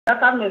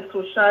Ata me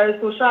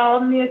social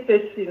mi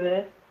efesi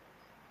ne.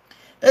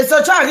 E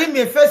social ri mi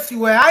efesi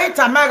we ai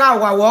tamara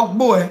wa wo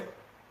gbo e.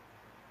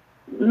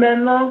 Me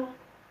no.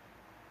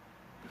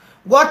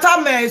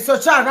 Water me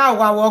social ra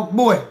wa wo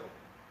gbo e.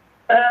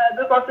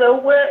 Because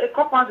a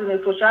couple in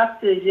a social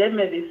stage,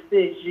 me the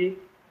stage.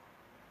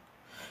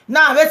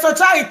 Na we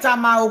social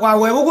itama wa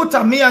we ugu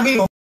tamia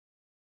ri.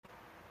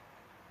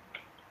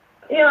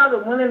 The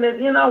money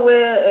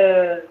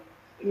where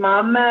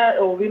mama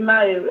or we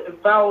my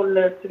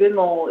violence,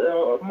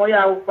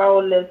 moya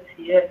violence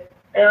here.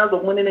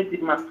 The money the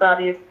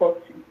masari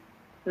forty.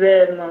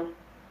 Then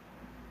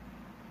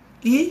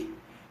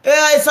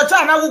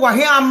social na wa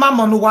here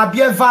mama no wa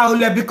bie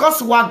violence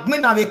because wa gbe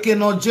na we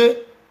kenoje.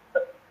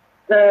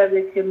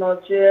 We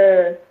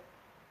kenoje.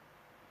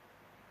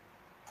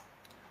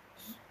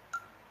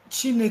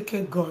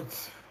 Chineke God.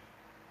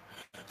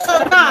 So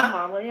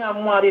now,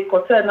 now we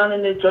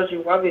judge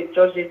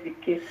the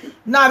case.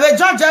 Now we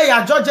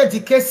judge the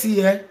case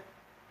here.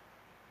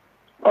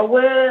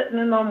 Away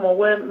no more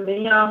when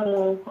me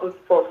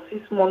for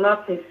 6 months,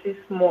 not in 6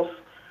 months.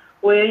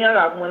 Where you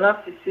are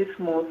not 6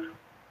 months.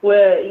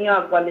 Where you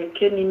are valid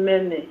any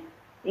many.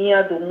 You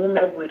are the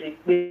moment with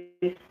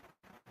it.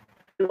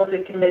 Because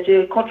they can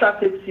measure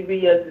contracted 3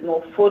 years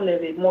no phone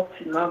and month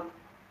now.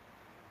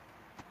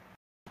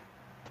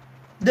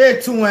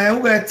 They too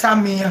we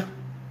tamia.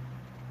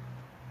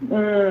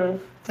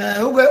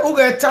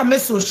 Uge tame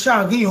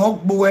social ri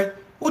ogbo e.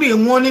 Uri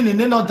enwoni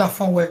ni no da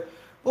fon we.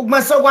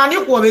 Ugmeso wa ni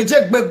ko we je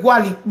gbe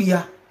gwali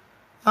pia.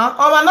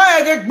 Omo no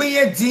ye gbe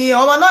ye din,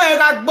 omo no ye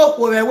ga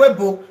gboko re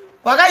webo.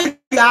 Wa ga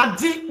ya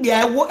di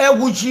ya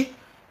ewuji.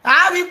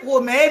 A ri ko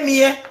me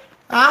mie.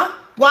 Wa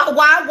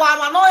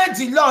ma no ye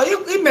di law,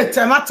 I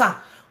metemata.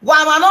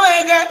 Wa ma no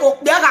ye ge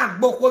opia ga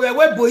gboko re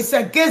webo is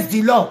against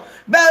the law.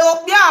 Be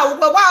opia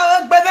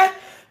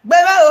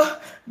wa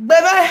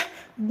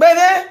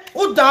gbebe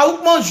uda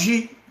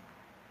ukmonji.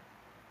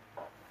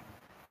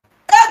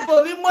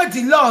 Ego ni mo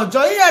di law jo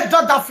iye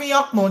do da fi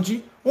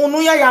okmonji.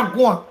 Unu ya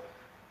yagun.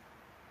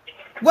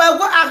 We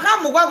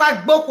agamu wa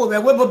gboko we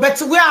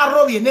but we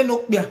aro ye nenu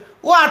opia.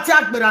 Wo ati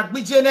agbere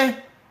agbije ne.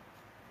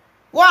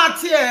 Wo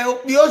ati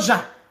opi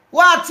oja.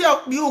 Wo ati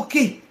opi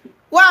uki.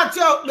 Wo ati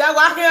opi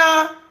wa ke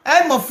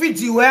mo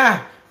fidi we.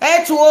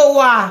 Tu o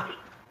wa.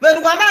 We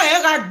nu na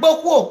ye ga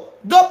gboko.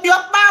 Dopi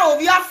opa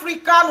obi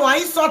Africa no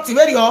ayi soti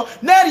very o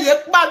na ri e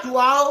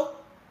padua o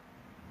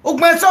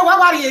ugbe so wa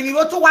wari emi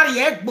wo to wari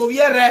e gbo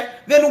ye re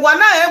venu wa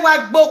na e wa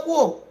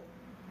gboku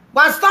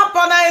wa stop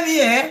on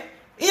any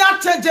iya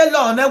change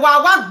law na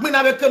wa gbin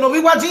na be keno wi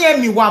wa ji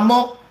emi wa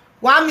mo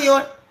wa mi o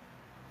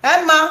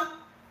e ma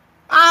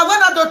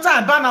when at the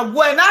time ba na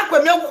wo na kwa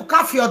mi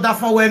ka fi oda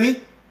fon we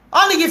mi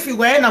only give you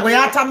we na we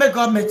ata me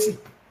government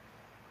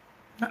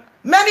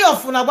many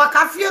of una wa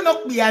ka fi no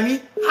pia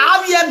mi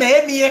how ye me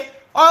emi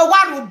or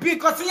one be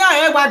because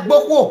ya e wa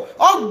gboko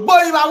o gbo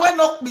iwa we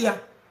no pia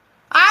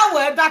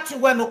awe that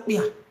we no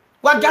pia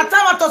wa gata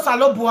wa to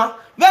salobua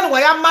then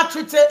we ya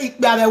matrite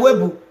ikpe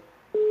webu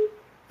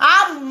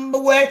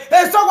we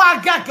e so wa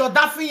ga ki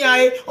oda fi yan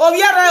e o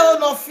yere o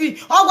no fi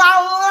o wa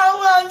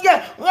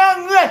ye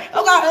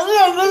o ga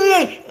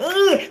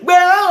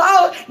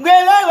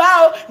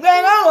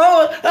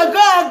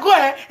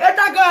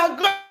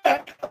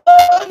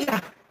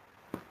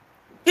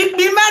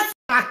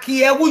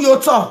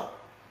go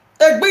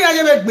egbe ya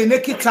ye gbe ne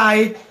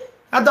kitai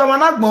adoma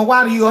na gbon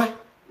wari o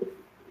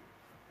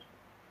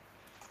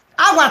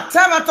awa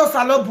tema to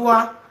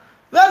salobua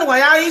when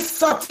we are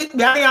sorting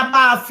be ya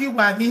ba fi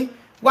wa ni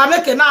wa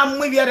make na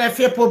mu bi re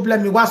fi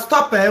problem wa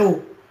stop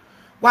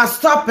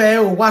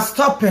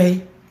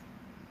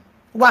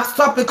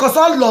because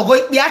all logo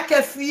ipe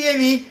akefi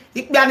mi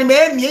ipe ani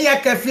me ya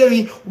kefi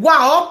mi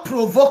wa o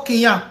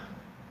provoking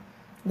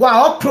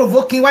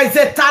wa is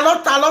a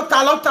talo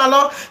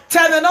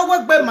tell no we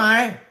gbe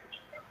ma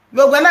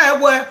gbogbo na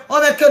ewe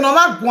o be ke no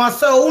ma gun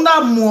ase o na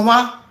mu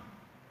ma.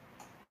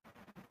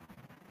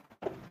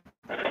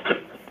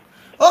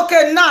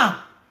 Okay now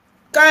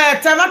ka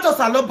tomato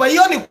salobo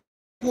yo ni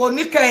ko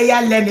ni ke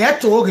ya le ni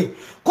etori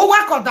ko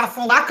wa ko da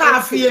fun wa ka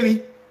fi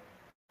emi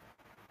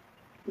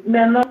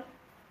meno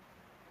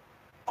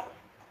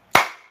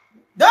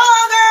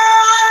doge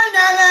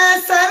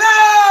na sero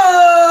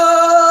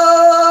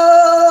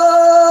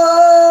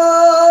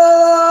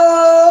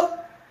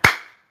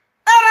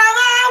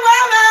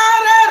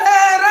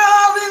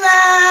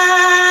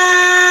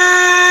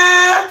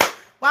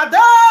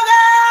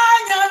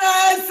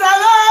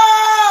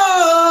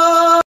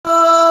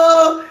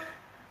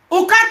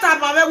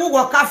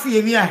Coffee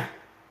emi a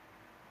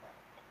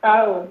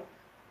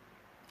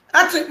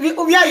ati we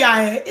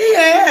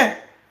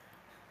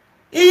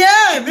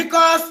ya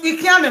because we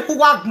can't make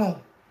wagmo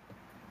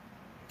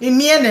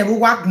emi na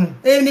wagmo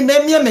eni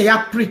me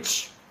ya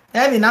preach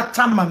emi na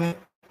tama me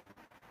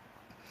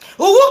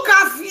uwu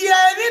coffee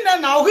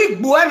eni na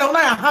ogigbo e na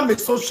ya ha me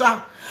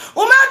social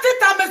o ma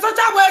tita me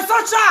social we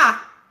social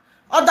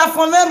oda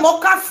for me mo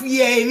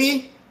coffee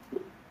emi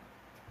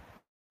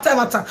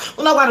Mata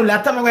una waru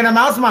la tama when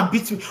my husband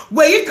beat me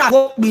where you can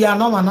go be a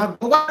no man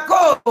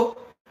go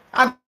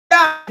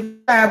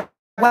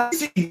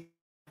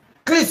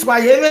Chris wa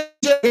ye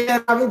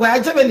wa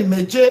je ni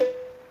meje.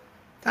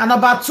 And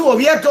number 2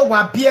 obieto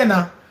wa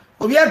biena.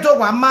 Obieto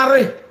wa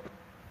marry.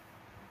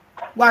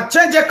 Wa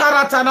change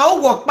character na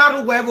o wo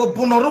paru we bo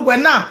bunoru we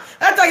na.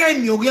 Eta ge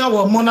mi ogun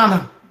wo mo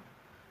na.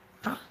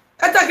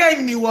 Eta ge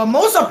mi wo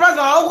mo surprise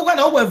na o go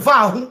na o we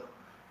va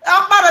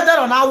akpa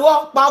bedero na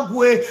wo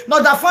pagwe no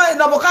da fa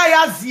no boka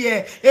ya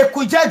zie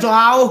ekujejo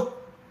ao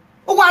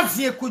wa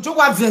zie ekujo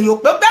wa zie yo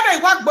pe be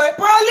wa gbe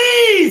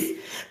police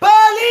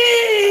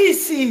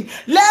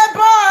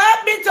labor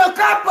help me to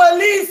call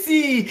police.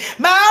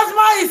 My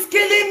husband is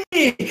killing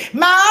me,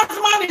 my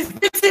husband is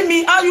beating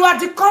me, and you are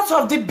the cause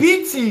of the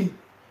beating.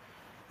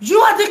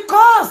 You are the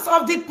cause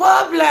of the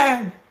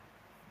problem.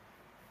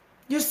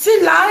 You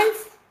see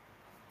life.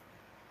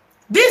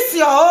 This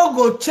your all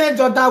go change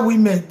other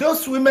women.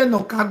 Those women no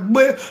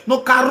kagbe,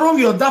 no karo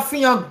your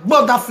dafiyan,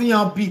 gbo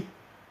dafiyan bi.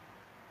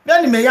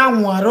 Then me ya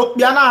nwaro,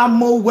 ya na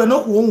amo we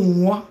no ko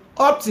nwa.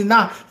 Up to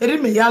now, eri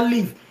me ya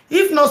leave.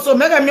 If not so,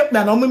 make me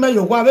na me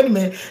yo gwa when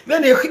me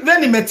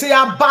te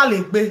ya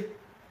balegbe.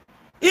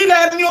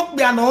 Ile mi o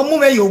na omu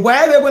me yo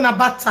gwa e we na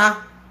bata.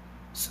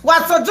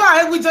 What so do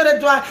I we do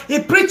he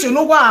preach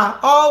no wa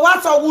or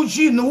what so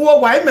wuji no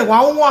wa me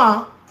wa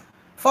nwa.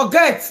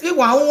 Forget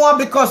Iwa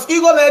because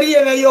Igo Mary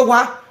and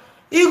Yoga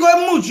Igo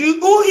Muji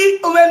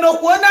Uwe no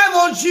Kwana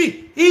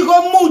Moji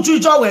Igo Muji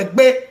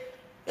Jowegbe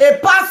a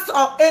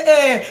pastor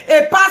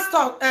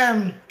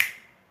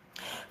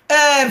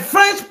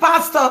French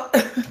pastor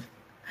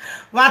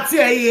what's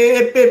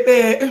a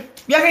pepe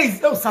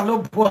is no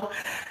salopo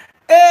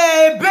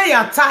a be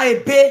a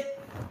tie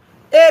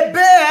a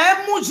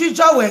Muji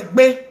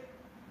Jowegbe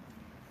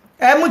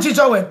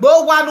Emujijowe,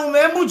 bo wanu me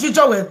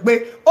emujijowe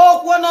gbe. O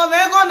kwono me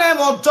go na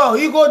mo to,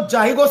 igo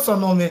ja, igo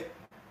sono me.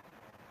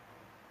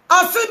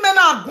 Asi me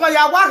na gwa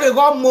ya wa ke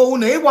go mo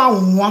una iwa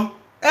unwa.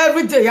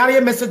 Every day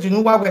yare message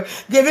nu wa we.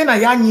 Give na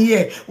ya nyi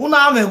ye.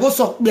 Una me go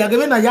so bia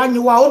give na ya nyi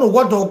wa onu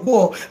godo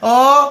gbo.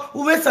 Oh,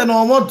 uwe se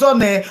no mo do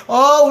ne.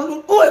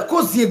 Oh, u e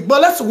ko si gbo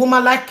let's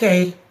woman like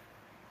e.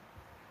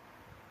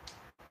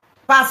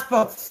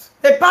 Passport.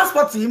 A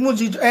passport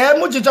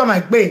emujijo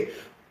ma gbe.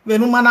 We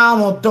nu mana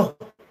mo do.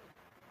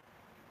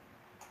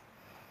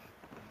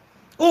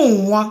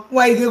 Unwa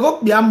wa ige go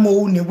bia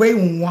mo ni we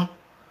unwa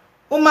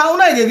uma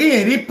una ige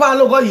yin ri pa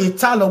lo go ye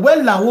ta lo we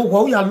la wo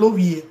go ya lo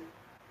wie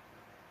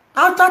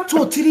after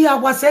 2-3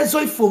 hours so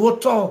ifo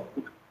to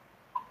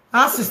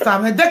sister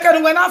me de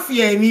kan we na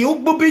fie mi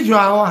ugbo bijo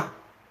awa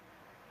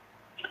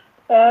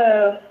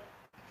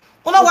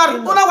una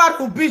wa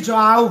ku bijo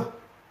awo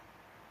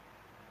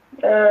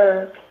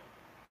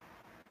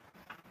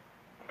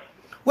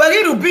we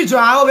ri ru bijo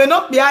awo we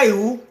no bia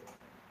iwu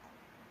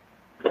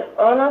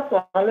Ona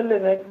so alele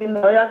me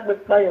no ya gbe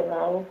pa yo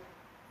ma.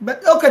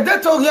 But okay,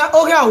 that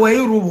oria we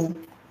irubu.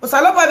 O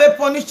saloba be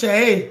punish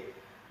e.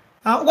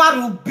 What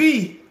will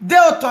be? De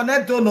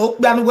otonedo no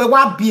opianu we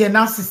wa bie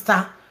na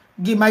sister.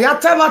 Gima ya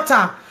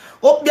temata.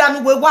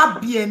 Opianu we wa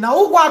bie na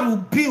o wa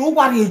rubi, o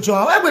wa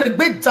rejo. E be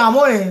gbe dan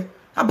mo e.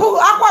 Abu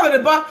akwa be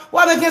ba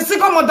wa be kin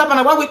siko mo dama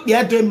na wa we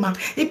pie de ma.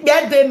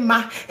 Ipe de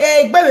ma.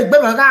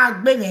 Gbe ma ga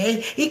gbe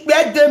me.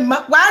 Ipe de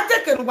ma. Wa je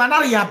ke wa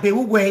na ya be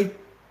we.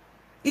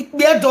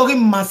 Ikpe dori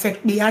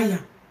masekpe aya.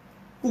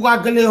 Uga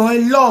gele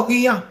on love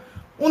ya.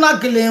 Una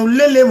gele on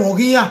lele mo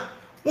ya.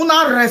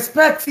 Una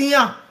respect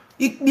ya.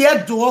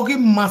 Ikpe dori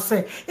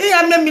mase.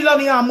 Iya me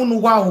million ya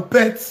amunu wa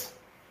obet.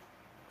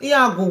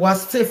 Iya go wa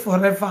stay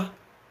forever.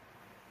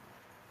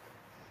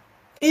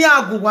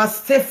 Iya go wa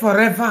stay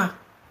forever.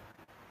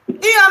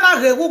 Iya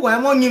na ge go wa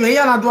mo nyime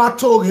ya na do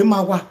atoge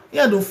mawa.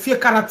 Iya do fie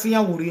karate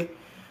ya wori.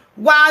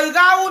 Wa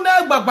iga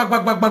una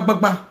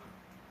gbagbagbagbagba.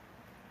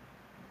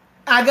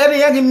 Agani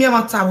yagi mi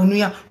mata wonu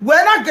ya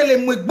when I gele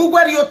mu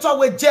gbugwari yo to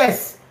we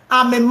Jess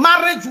I'm a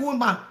marriage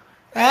woman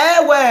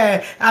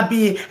I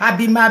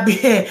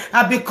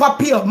be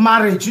copy of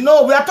marriage. You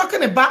know, we are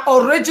talking about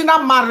original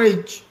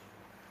marriage.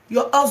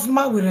 Your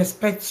husband will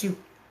respect you.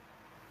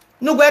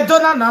 No we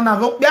don't na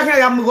bia kan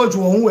ya mu go ju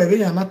ohun we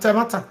ya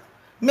mata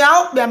me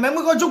a bia me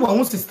mu go ju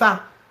ohun sister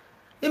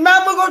e me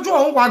mu go ju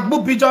ohun wa gbo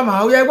bijo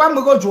ma o ye wa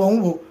mu go ju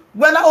ohun wo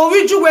when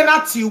oriju we na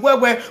ti we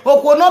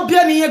okwo no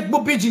bia ni ye gbo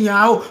biji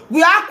yan o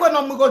we akwe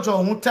no mu go ju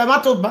ohun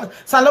tomato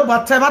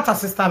saloba tomato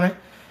sister me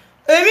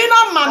emi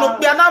na ma no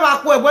bia na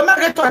ba ko e we me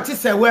ke to ati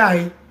se we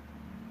ai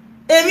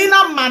emi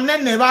na ma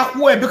ne ba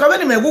ko e because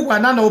when me gugwa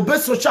na obe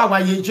social wa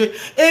yeje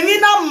emi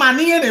na ma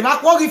ni ye ne ba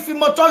ko ri fi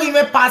motor ri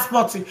me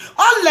passport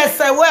unless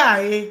se we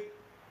ai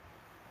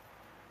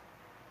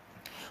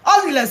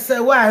unless se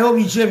we ai o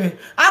bi je me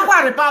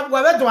akwa re pa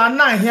we do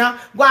ana hia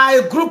gwa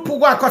a group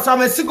gwa kosa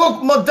me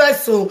sigo model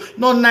so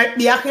no na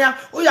bia hia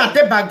o ya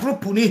de ba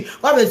group ni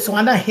wa be so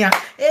ana hia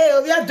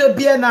o bia do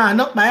bia na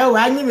no pa e wa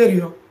anyi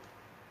meri o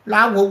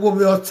la wo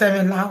be o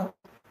teme la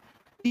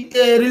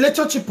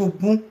relationship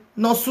bu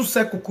no su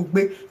se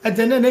kokugbe e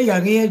de ne ya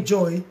rin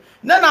enjoy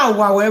na na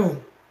wa we wo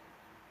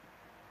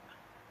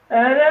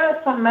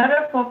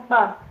mere fun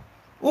pa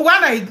o wa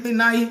na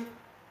ignai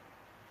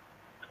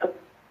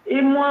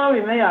imo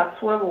we me ya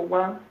to e wo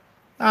wa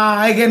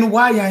again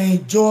why I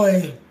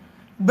enjoy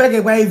bege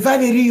wa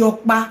evaveri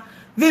yokpa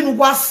venu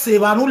wa se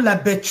wa nu la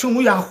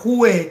betun ya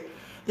huwe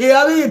e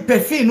abi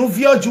perfect nu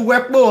vioju we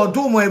pe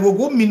odun mo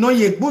egogo mi no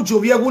ye gbojo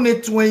bi egun ne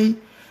tun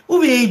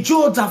ubi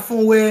ijo da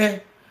fun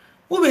we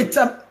ubi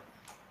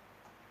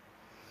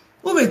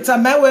ta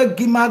mewe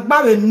gima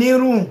gbawe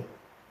nirun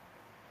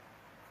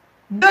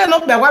de no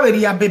pe wa we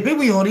ya bebe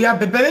wi ori ya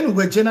bebe nu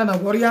we jena na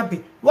wori ya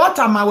be what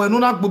am I we nu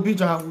na gbobi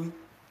ja wi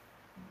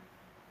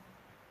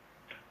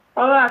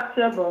Ora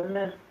tebo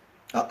me.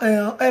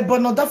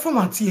 Bono da fun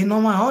ati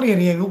no ma ori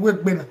ri we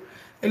gbe na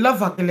e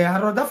love akele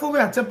aro da fun we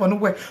ati bono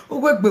we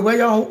gbe we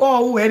ya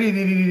o we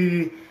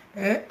ri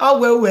o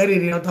we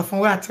ri da fun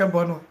we ati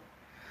bono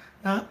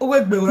na o we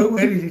gbe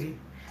we ri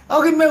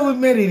o ki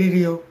me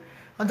ri o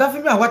da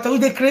fun me awata we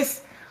dey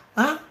Chris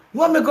you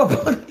want make up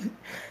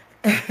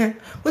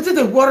what did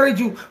they worry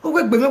you o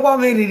we gbe me wa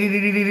me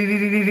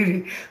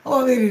ri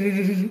o me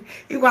ri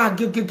iwa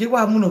ge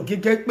wa mu no ge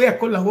pe e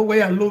ko la we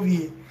ya love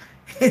you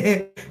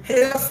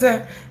yes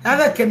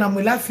ada ke na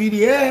mula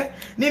firi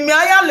ni mi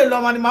aya le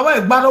lo ma ni ma wa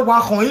igbaro wa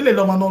kan ile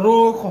lo ma no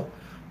ro kan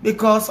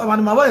because ama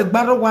ni ma wa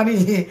igbaro wa ni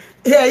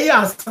yi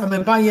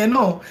asame ba yen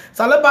no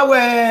sale ba we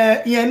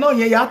yen no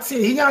yen ya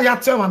ti ya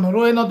ti ma no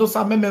ro no do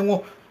sa meme won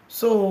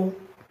so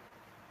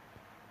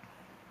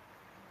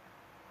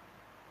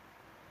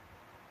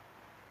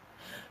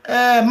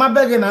ma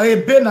bege na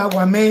ebe na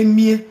wa me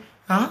mie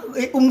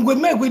ngwe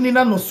megwe ni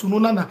na no sunu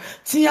na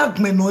ti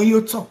agme no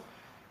yoto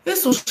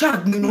eso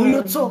shag mi no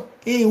yoto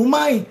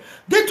umai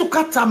de to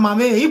kata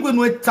mame igwe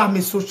no eta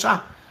me so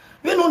sha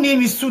we no ni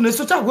mi su ne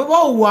so sha gwe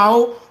wa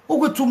o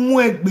ogwe to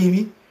mu egbe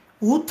mi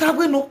uta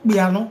gwe no pe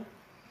ano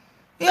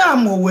ya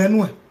mo we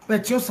nu e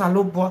ti o sa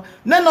lo bo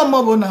ne no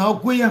mo bo na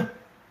ogwe ya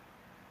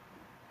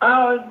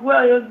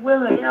gwe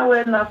me ya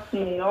we na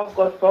fin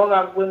August o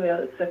ga gwe me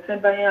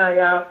September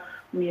ya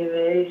mi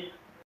re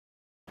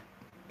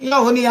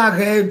ya o ni ya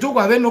ge jo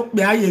gwa we no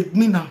pe aye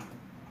gbin na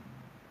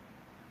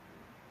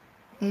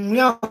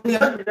but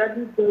you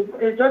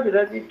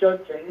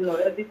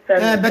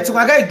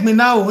get me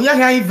now. You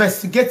can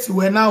investigate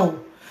we now.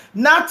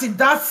 Not in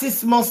that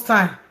 6 months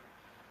time.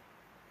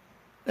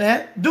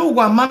 Do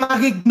what man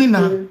get me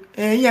now.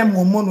 Yeah,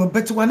 momo.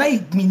 But when I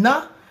get me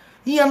now,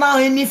 you now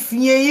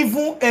anything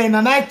even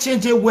and I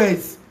change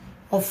words.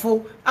 Of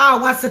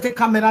what's the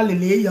camera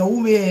lele ya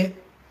ume.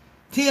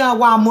 Tia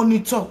wa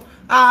monitor.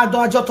 Do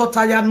I just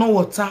tire no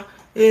water.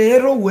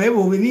 Ero we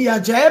ni ya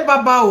je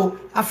baba o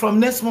from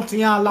next month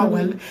ya ala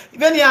well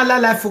even ya ala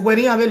life we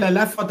ni have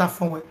life for that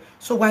phone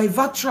so why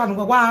veteran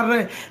we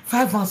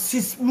 5 and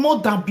 6 more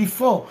than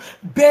before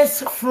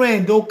best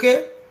friend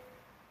okay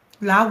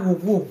la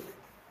wo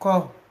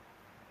ko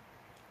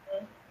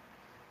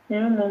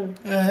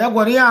ya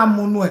gwori ya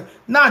amunu e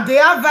na they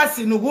have verse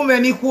no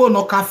women ni ku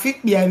no ka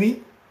fit bi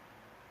ami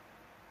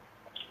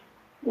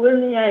we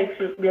ni ya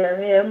fit bi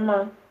ami e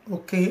ma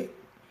okay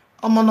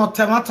omo no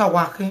temata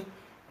wake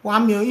wa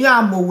mi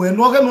ya mo we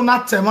no ge no na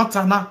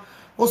temata na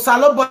o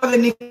salo bo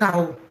ni ka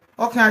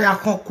o kan ya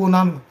kan ko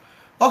na no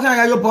o kan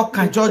ya yo bo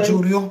kan George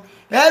Orio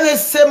e be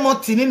se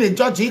motini ne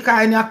George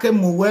ka ni ake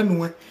mo we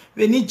nu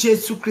we ni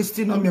Jesus Christ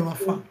no me ma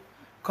fa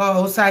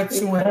ko o sai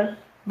ti we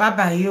bye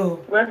bye yo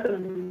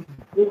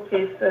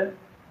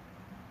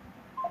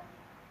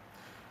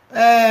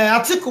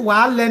atiku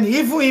wa learn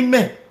even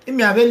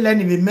ime ave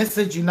learn the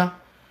message na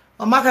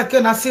o ma ka ke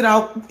na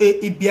sira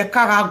ibie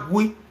kara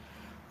gwi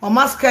o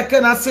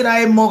maskeke na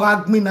sira e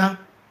moga gbina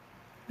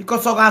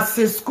because of our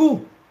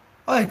school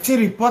o ti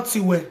report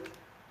we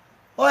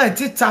o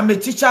ti tame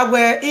teacher we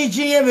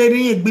iji ye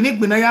meri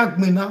egbinigbina ya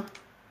gbina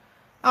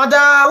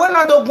ada we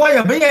na do gwan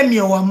ya be ye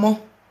mi wa mo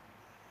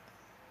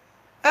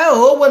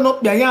o we no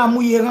pia ya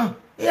amu ye ran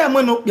ye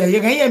mo no pia ye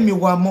ran ye mi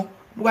wa mo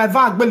wa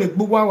va agbele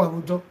gbugbo wa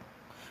wujo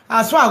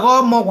aso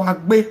ago mo wa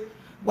gbe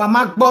wa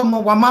ma gbo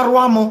mo wa ma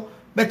ro mo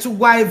but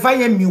wa va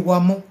ye mi wa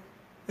mo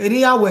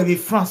eri ya we be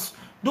France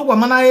do what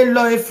man I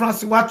law in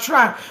France what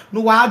try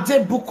no what the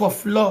book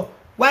of law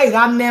why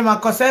that name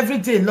because every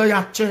day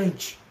lawyer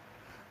change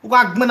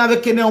what gbe na be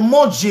kene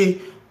omoje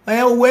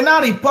we na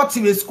report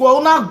in school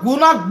una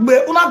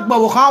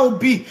gbo how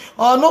be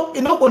or no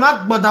go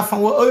na gbo da fan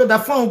o da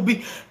fan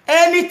be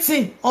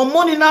anything on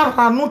money na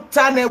ranu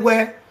tane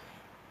we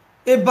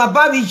e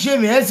baba bi je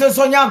me ese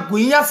so nya gbo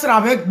nya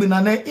sra me gbe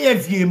na na e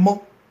vie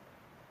mo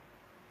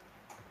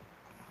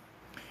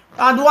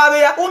adwa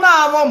be una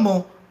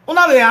amomo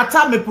una be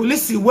ata me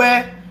police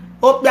we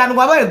o pe anu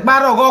baba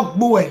igbaro go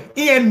gbo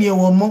iye mi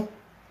ewo mo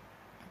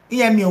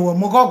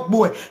go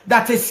gbo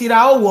that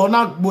esira owo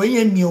na gbo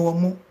iye mi ewo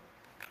mo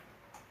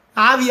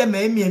avie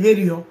me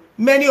very o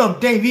many of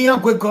them we yan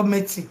go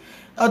government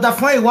other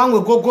fine one we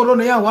go goro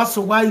na ya wa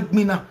so wa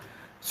igbina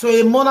so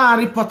e mo na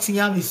report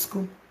yan we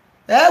school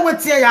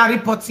wetin ya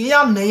report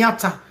yan na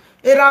yata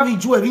era vi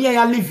ju e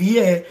ya live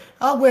here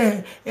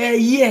awe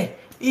here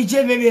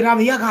ije me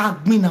ra ya ga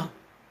gbina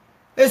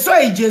eso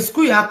ije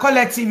school ya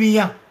collective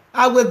yan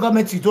awe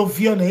government to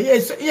view na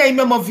eso ya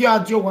ime mo view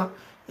adio wa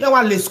ya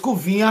wa le school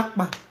vi yan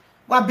pa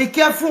wa be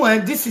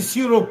careful this is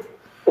Europe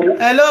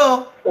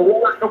hello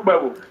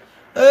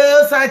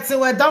site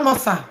we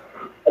domosa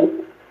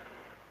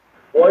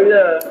Oh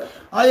yeah.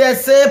 Oh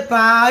yes,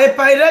 epa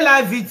ire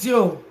live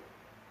video.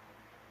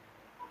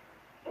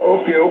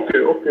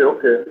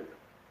 Okay.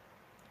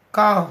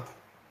 Call.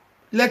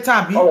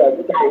 Later be. All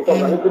right,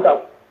 put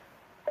up.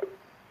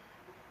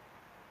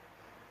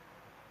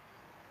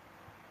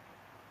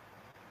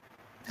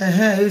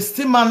 It's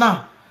still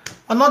now.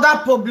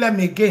 Another problem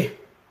again.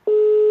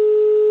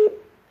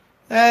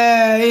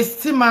 It's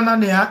still now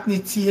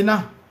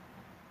now.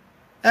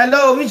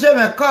 Hello, we just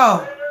me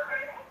call.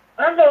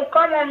 Hello,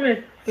 come on, miss.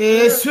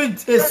 Sweet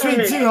thing,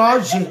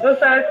 Oji.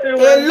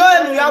 Hello,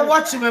 and we are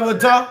watching me,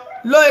 but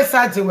low is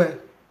at the way.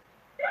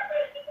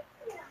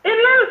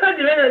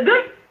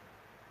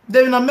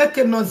 They will not make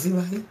a noise,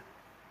 right? You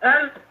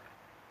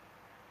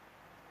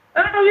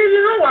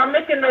know what? I'm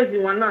making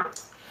noise one now.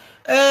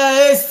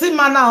 Still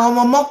now, I'm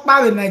a mock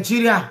power in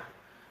Nigeria.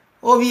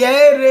 Over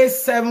here,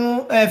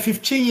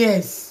 15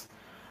 years.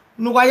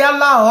 No, I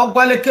allow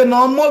Ogwaleke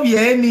no more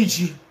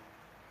energy.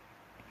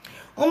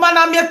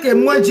 Umana make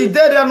mwenji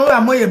dere no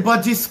amoye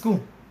body school.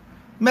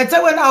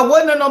 Mete when I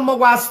went no more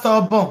was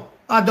stubborn.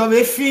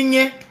 Adobe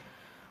finye.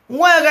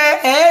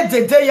 Where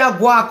dede ya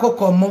gwa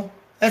kokomo.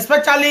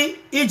 Especially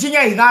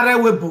ijinya igare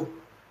webo.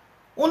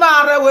 Una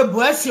are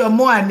webo esi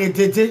omo ane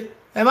dede.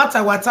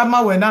 Emata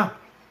watama wena.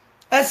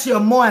 Esi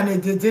omo ane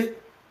dede.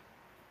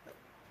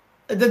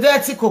 Dede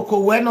eti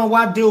koko weno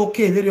wade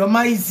okay. Veri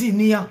oma izi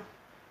niya.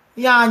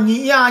 Ya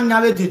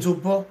anyawe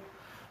dedobo.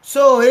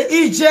 So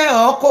ije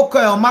okoko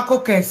o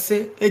makoko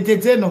ese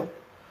edede no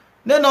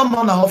ne no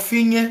mo na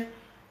ofinye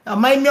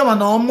ama imi o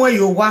na omo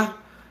yowa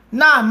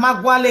na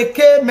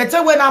magwaleke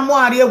metewe na mo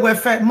ari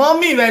egwefe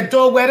mommy we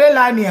do were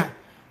lania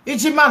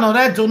iji ma no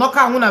redo no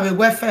ka hu na we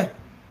gwefe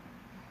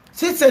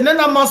sise ne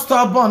na mo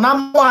stubborn na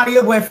mo ari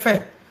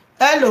egwefe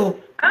hello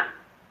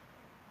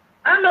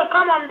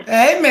come on.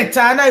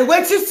 Meta na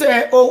wetin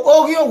say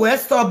ori o we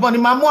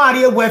stubborn ma mo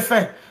ari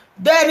egwefe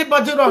there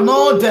anybody don't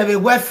know there we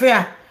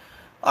gwefe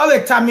Owe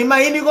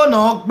tamima inigo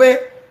no gbe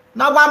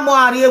na wa mo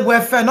ari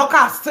egwefe no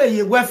ka stay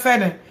egwefe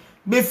ne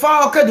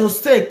before okay do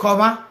stay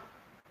come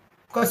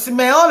cause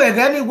me owe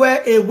ga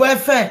anywhere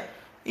egwefe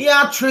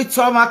ya treat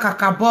o ma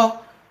kakabo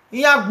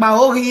ya gba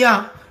ori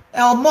ya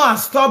omo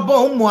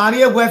astobo mo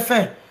ari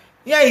egwefe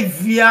ya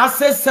ivia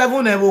say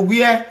 7 e wo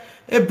gbe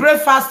e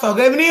breakfast o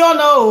ga ni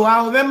ona o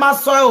a o me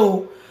maso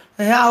o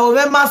a o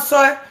me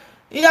maso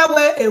ya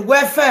we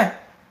egwefe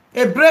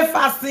e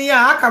breakfast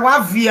ya aka wa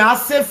via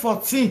say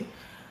 14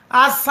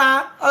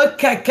 asa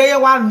okay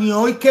wa ni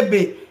o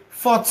ikebe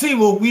 14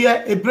 wo we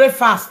a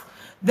breakfast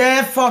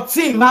then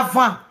 14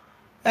 wa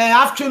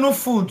afternoon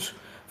food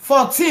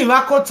 14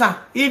 wa kota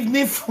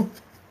evening food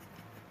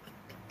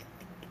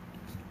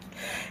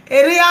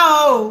area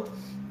o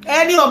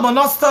any omo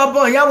no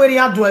stubborn ya we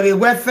ya do e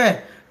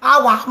wefe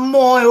awa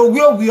mo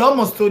owi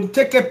almost to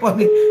take up on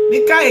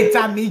ni ka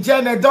eta mi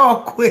je ne do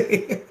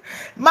kwe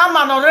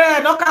mama no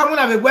re no ka mu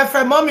na be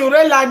wefe mommy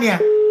re lania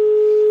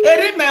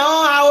eri me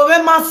o a o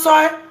be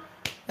maso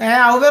I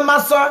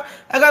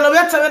got no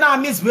better than I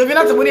miss baby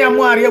not when I'm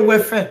worried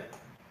with fair.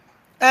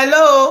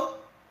 Hello,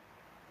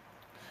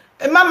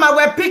 Mama,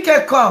 we pick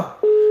a call.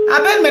 I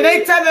bet me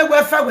they tell me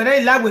we're fair when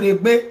they lag with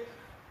it, babe.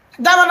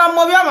 That one I'm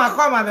moving my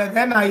come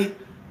then I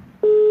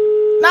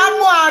now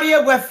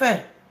more with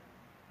fair.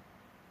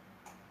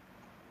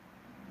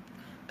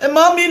 A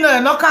mommy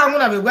no come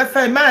on with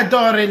fair, my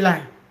door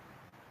line.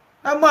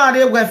 I'm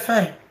more with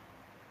fair.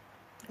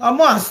 I'm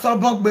more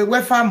stubborn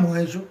with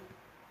family.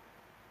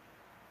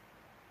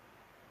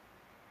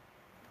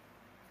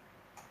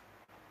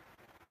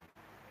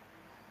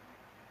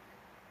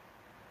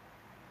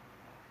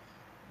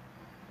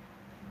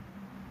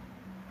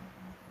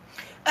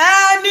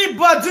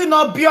 Anybody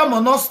no be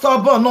no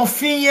stubborn no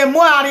finye mo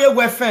ari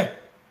egwefe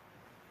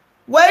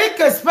where you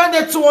can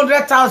spend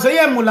 200,000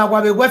 ye mula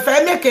wa be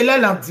egwefe make a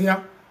lela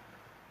dia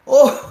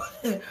oh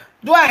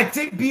do I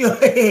think be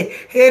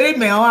eri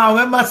me o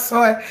awe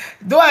maso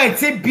do I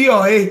think be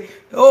oh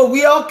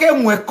we okay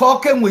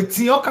nwe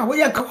tin o ka we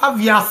ye ka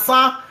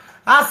viasa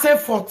ase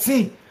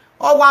 14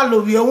 o wa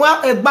lo wi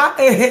won egba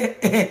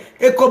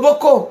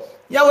ekoboko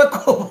ya we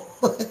ko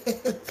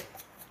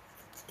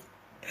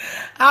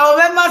I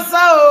remember so,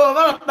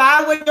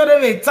 I went to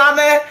the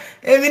Tane,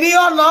 and you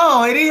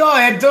know,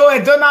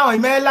 edo now,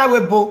 Mela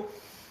Webo.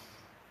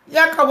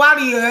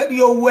 Yakawari,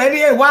 your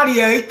wedding,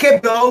 warrior,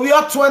 kept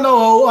your 20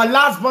 or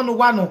last one,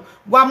 one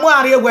more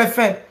area were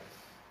fed.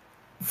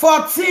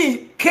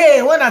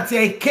 14K, when I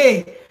say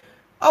K.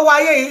 Oh,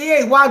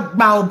 I walk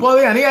bow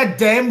boy and here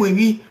damn with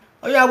me.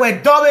 Oh, yeah, we're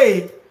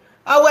dobby.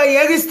 Oh,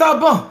 yegi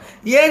stubborn,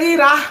 yegi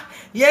ra.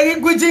 Yegi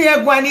guji ye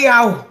gwani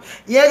yawo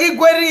yegi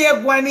gweri ye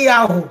gwani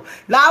yawo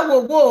la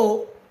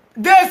wo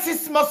dey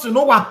 6 months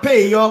no wa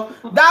pay yo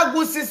that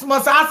good 6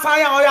 months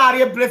asaya o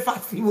ya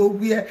breakfast wo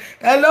we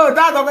hello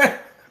that okay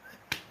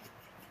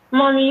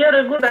Mommy, you're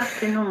a good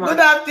afternoon, good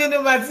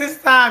afternoon my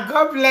sister,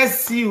 God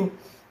bless you.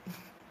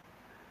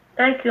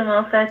 Thank you,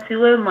 Mom.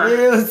 Satiwe, ma.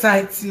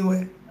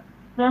 Satiwe.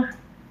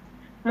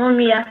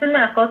 Mommy, I think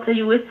I can tell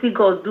you what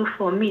God do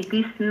for me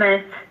this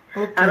night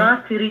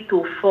around 3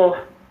 to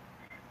 4.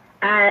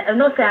 I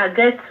know say I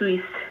get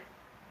twist.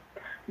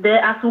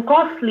 Then as we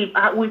can't sleep,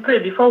 we pray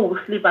before we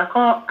sleep. I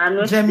can't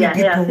anoint Jamie their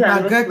hair. I people, say I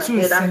anoint get my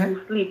you, head as sir. we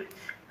sleep.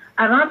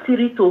 Around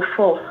 3 to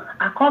 4,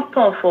 I can't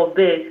turn for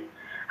bed.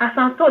 As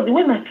I thought, the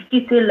way my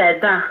pikin take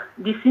like that,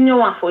 the senior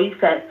one for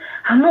inside,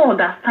 I no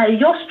understand. He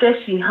just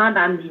stretch his hand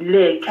and the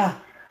leg. As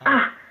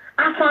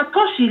I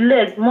touch his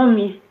leg,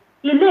 mommy,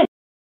 his leg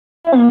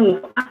don't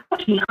move. I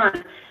touch his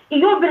hand. He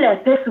just be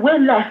like this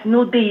when life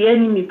no dey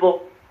enemy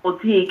but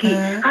body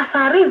again. As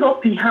I raise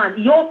up his hand,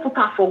 he all put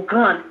her for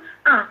ground.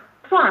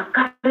 So I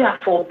carry her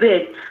for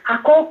bed. I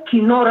call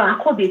Kinora, I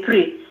call the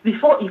pray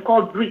before he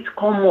call breathe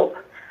come up.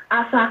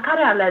 As I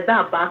carry her like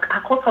that back, I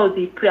call how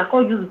they pray. I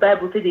call use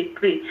Bible say they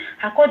pray.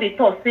 I call the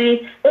thought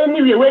say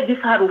anyway where this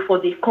arrow for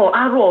the call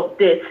arrow of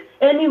death.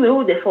 Anyway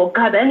who they for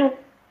gather any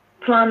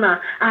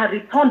planner and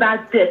return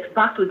that death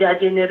back to their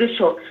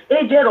generation.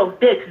 Agent of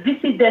death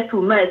visit death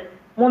tonight.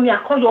 Mommy, I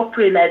call your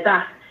pray like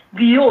that.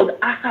 Behold,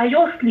 as I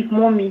just sleep,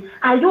 mommy,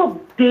 I just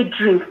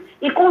daydream.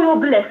 It call your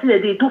blessing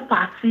that they do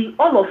party.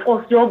 All of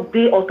us just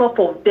day on top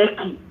of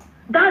decky.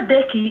 That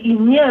decky is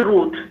near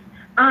road.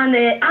 And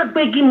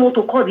Agbegi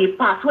motor call the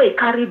pass where it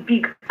carry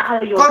big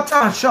iron. Cut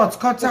her short.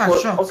 On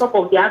top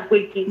of the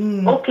Agbegi.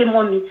 Okay,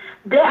 mommy.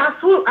 There as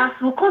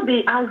we call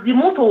the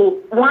motor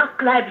one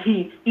climb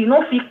he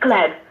no fit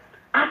climb.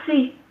 I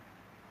see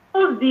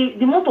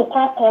the motor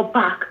can't call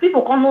back.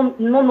 People can't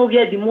know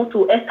where the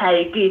motor enter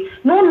again.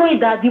 No knowing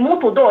that the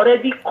motor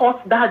already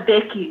cut that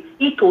decky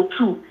into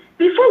two.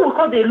 Before we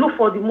call they look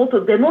for the motor,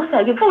 they no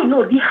say before you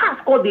know the house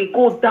call they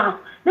go down.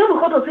 Then we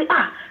call to say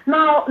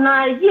now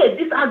yeah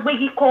this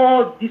Agbegi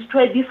call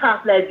destroy this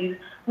house like this.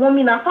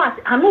 Mommy na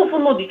fact I no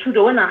even know the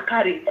children when I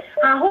carry.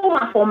 I hold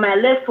one for my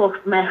left of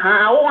my hand,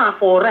 I hold one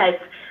for right.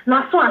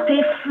 Now so I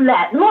say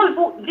flat. No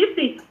even this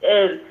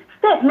is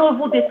step no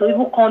even dey to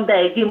even come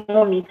down again,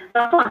 mommy.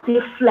 That's why I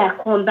say fly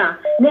come down.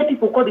 Then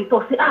people call the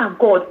talk say,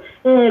 God,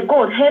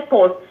 God help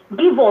us,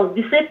 give us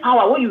the same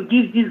power when you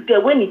give this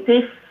girl when it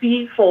takes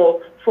fee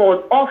for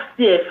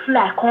upstairs,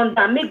 fly come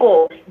down. May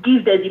God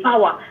give them the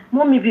power,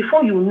 mommy.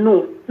 Before you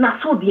know, now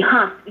so the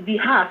heart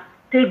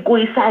take go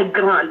inside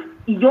ground.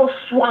 It just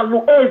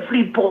swallow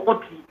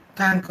everybody.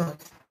 Thank God.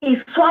 He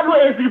swallow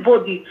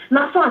everybody.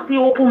 Now so I say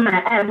open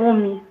my eye,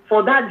 mommy,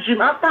 for that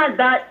dream. After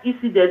that, you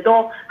see the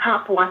door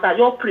happen. As I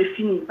just pray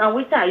finish. Now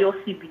wait till I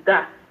just see be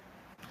that.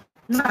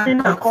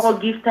 Nothing I call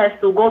give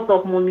thanks to God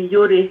of mommy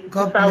Iyare.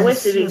 God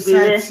bless you.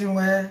 Thank you,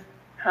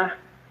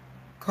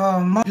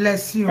 God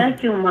bless you.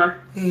 Thank you, ma.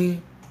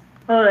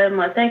 All right,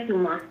 ma. Thank you,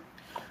 ma.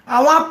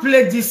 I want to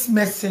play this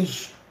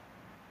message.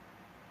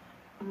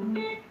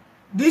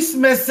 This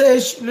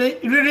message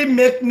really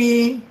make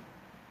me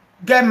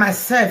get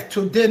myself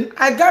today.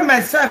 I got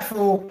myself.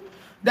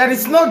 There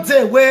is no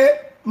day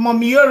where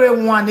Mommy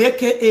Iyare one,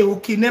 aka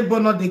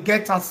Ukinebo, they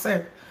get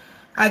herself.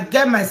 I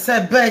get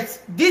myself,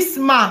 but this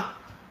man,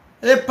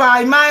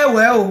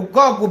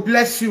 God will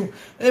bless you.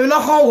 If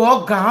not, how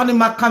walk on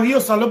my cameo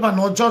saloba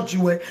no judge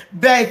you.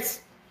 But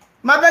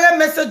my belly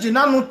message in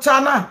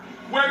Anutana.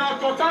 When I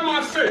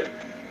totama say,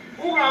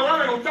 who are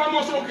wearing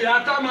Utamos okay,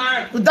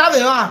 Atama.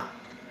 Udave.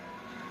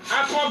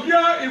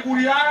 Akobia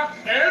Iguria,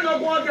 and no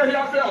one can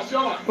hear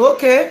for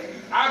okay.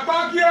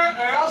 Abagia,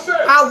 and I say,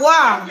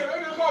 Awa.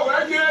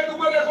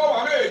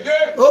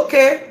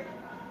 Okay.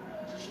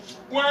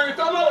 When you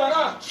tell me,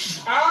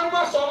 I'm a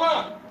summer,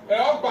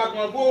 I'll back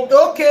my book.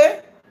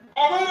 Okay.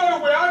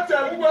 I'm we are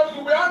telling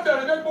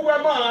the book,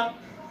 man.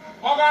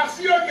 I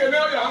see a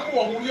canary, I'm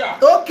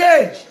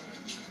okay.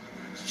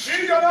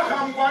 She don't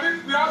have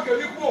one, we are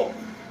getting book.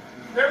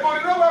 The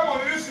money no one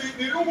want to see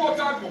the new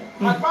water.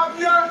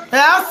 Abagia.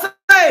 Yes.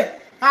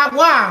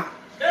 Awa.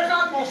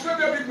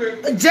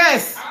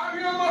 Yes.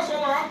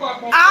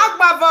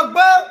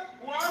 Agbavogbo.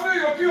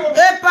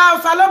 Epa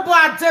osalobo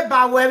ateba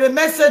we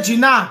message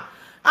na.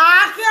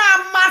 Aki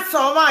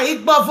amasoma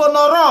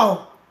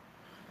igbovonoro.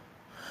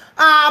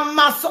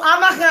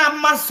 Anaki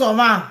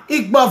amasoma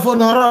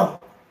igbovonoro.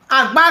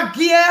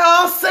 Agbagie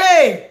ose.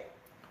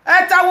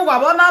 Eta wo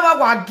baba na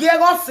wa gie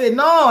ose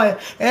no.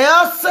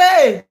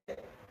 Ose.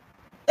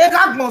 E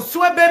ka gbon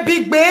suebe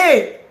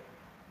bigbe.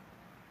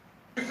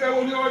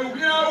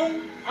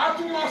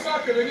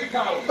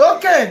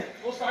 Okay.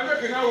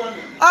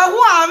 Awu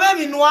ame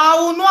mi no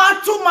awu no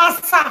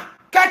atumasa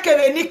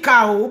kekere ni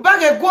ka o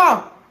bage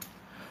gwo.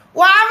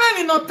 Wa ame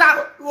mi no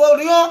ta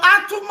orio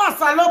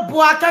atumasa lo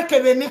bo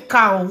akekere ni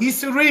ka o.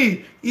 It's real.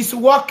 It's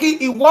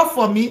working. It work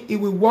for me. It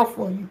will work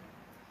for you.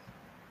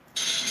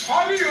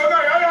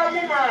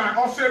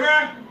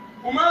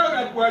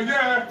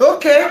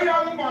 Okay.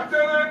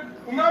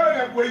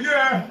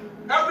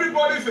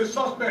 Everybody is a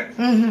suspect.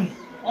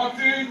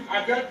 Until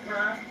I get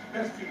my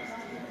destiny.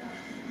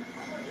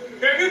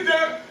 Any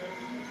day,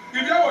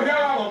 if you will hear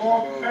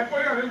about I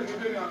put your name in the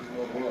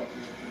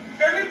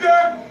any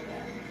day,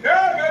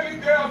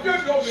 any day, I'll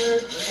just go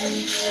there.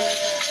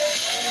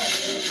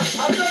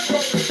 I'll just go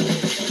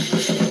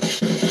there.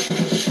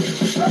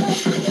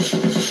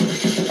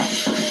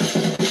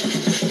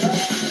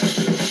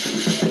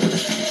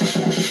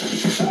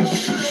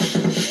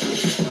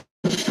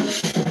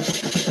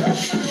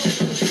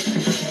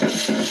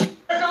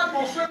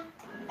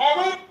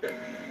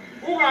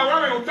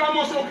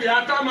 tamo soke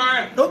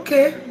atama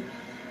Okay.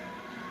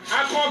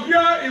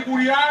 Akobia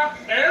iburia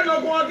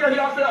no go get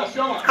here for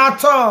assurance.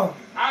 At all.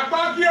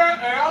 Agbagia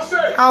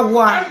ase.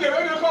 Awa. Age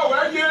we ko we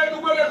ye du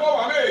we ko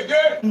wa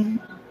meje.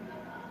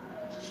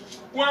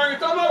 When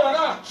tamo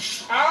wana,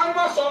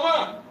 arma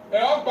soma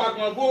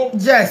ogbagbon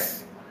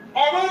Yes.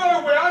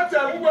 Ọmọ we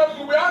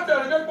ate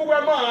ne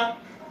gbogbo ma.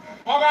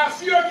 Oga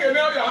si oke na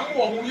ya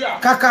mu ohun ya.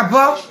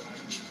 Kakabo.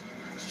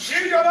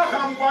 Ìjọba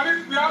kan wà ní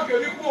ìpín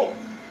àkèrí kúrò.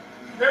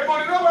 Èmọ̀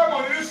nínú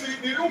ẹ̀mọ̀ nínú sí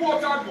nínú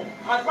wọ́tàgùn.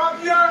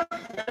 Àgbábíyá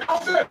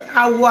ẹ̀ọ́sẹ̀.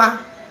 Awa.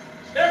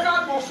 Ẹ̀ka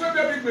gbọ̀n fún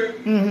ẹ̀dẹ́bí gbé.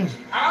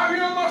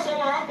 Àárín ọmọ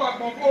sọ̀rọ̀ àgbà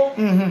pọ̀npọ̀.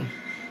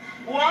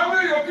 Wọ́n á rí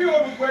yòókì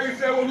olùgbé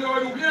ìṣẹ̀ òní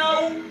ọ̀dùnkí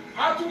áwú. A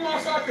tún máa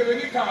sàkèrè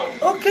ní kàó.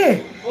 Okay.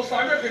 Ó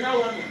sàlẹ̀ kì náà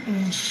wẹ̀nu.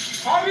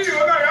 Ọdún yìí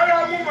ó náà yáyá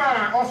mú mà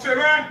ọ̀sẹ̀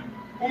rẹ̀.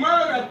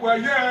 Umẹ́rẹ̀ ẹ̀kọ́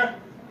ẹ̀yẹ.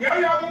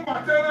 Yáyá mú mà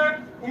tẹ́rẹ̀.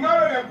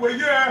 Umẹ́rẹ̀ ẹ̀kọ́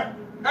ẹ̀yẹ.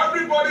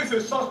 Everybody is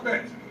a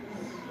suspect.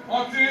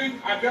 Until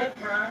I get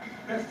my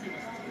testimony.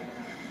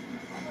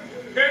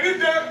 Any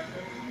day,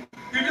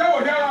 if you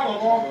will hear our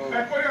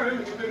I put your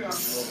name to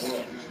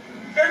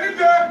any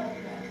day,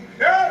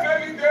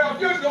 any day, of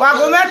just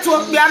Wagometu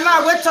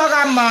biana we talk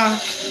ama.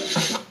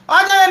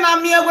 Oje na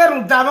mi ewe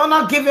ruda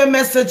no give a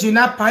message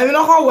na pa. You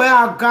know how we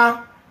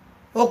aga.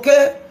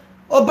 Okay?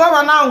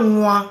 Oba na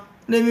nwa.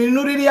 Na mi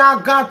nuriri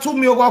aga tu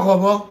mi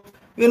ogogobo.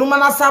 You know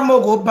mana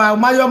samo go ba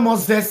umayo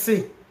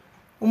mozese.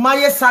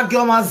 Umaye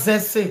sagyo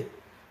mazese.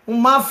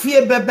 Uma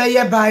fie bebe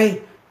ye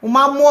bae.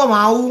 Uma mo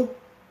mau.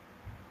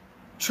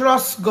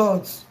 Trust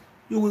God.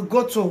 You will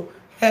go to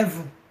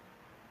heaven.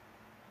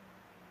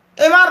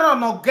 Eva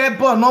no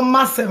gebo no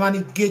massive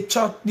and the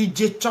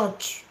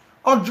church.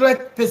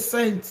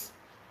 100%.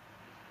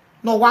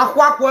 No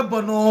wakwa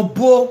kwebo no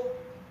bo.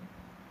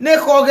 Ne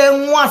koge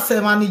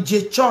mwase mani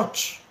je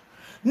church.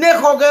 Ne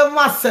koge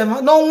mwase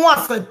no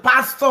mwase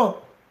pastor.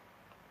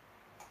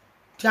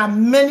 There are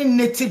many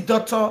native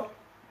daughters.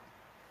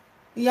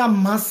 Ya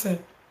massive.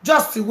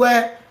 Just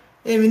where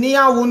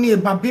Eminia wuni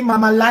babi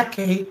mama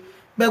like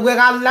but we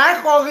are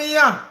like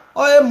Oriya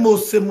or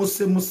mose.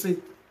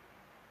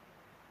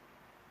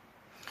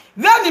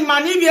 Very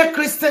many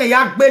Christian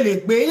yak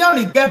belegbe,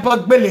 yan get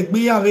but belegbe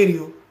yan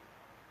video.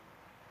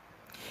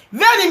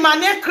 Very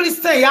many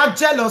Christian yak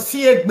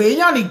jealousy egbe,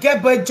 yan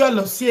get but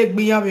jealousy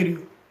egbe yan video.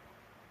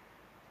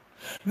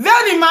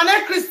 Very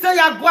many Christian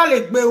yak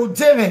gwalegbe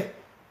udeme,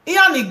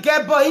 yan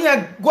get but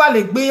yan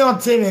gwalegbe yan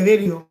teme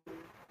video.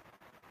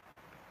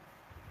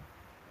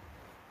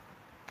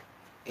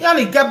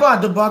 Yani gebo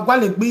adobo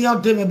agwale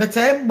gbiyan de me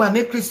bete ngba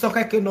ne Kristo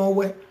keke no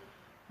we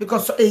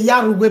because e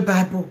yaru we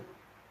Bible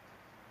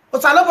o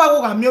saloba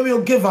wo ga mi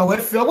o give away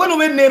fi o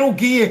we neru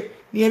giye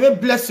ni e be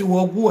bless you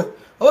ogu e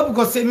o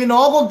because me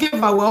no go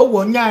give away o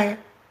wo nya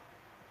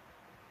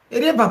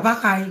ere baba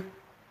kai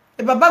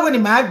e baba we ni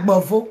ma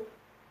gbofo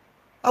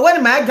o we ni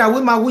ma ga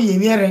we ma wu ye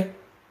mere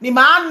ni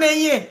ma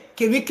neye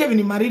kebi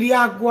ni mariri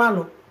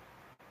agwalo.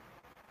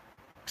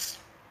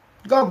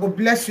 God will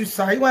bless you,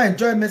 sir. You want to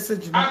enjoy a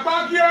message?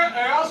 Agbagia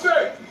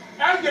ase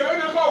enge we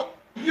ne ko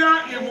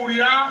bia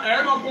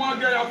iburia no ko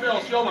age ya fe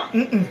osioma.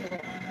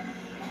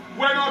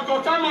 When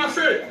o tama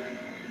say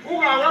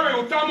uga we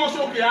utamo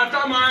soke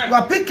atama We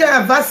are picking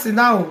a verse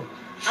now.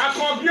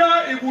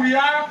 Akobia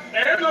iburia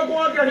no ko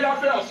age ya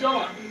fe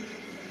osioma.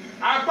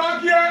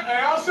 Agbagia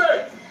ase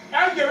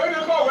enge we ne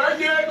ko we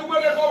ye du we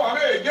ko wa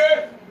meje.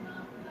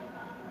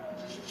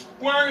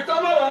 When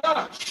tama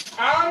wana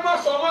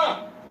arma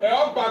soma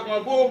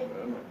ogbagbon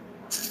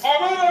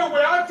ọmọ we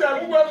ate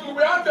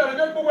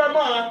ne gbogbo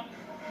ma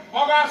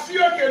ọga si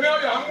oke na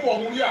ya mu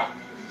ohun ya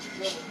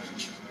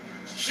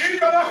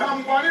ìjọba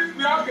kan wà ní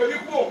ìpín àkèrí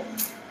kúrò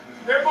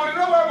èmọ̀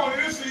nínú ẹ̀mọ̀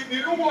nínú sí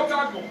nínú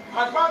wọ́tàgùn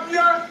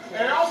àgbábíyá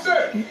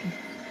ẹ̀ọ́sẹ̀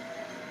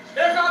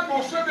ẹ̀ka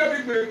gbọ̀n fún ẹ̀dẹ́bí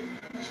gbé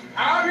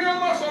àárín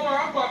ọmọ sọmọ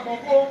àgbà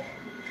pọ̀npọ̀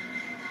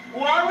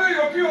wọ́n á rí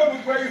yòókì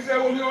olùgbé ìṣẹ̀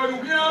òní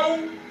ọ̀dùnkí áwú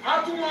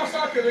átúmọ̀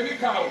sàkèrè ní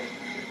kàó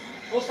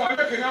ó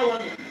sàlẹ̀ kìnnà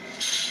wẹ̀nu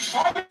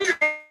ọdún yìí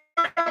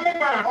mú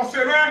mà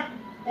ọ̀sẹ̀ rẹ̀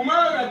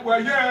umere ẹ̀kọ́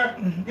ẹ̀yẹ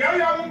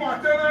yẹ́yẹ́ mú mà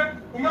tẹ́rẹ̀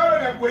umere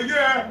ẹ̀kọ́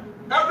ẹ̀yẹ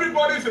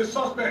everybody is a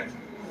suspect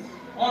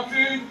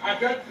until I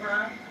get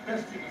my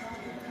testimony.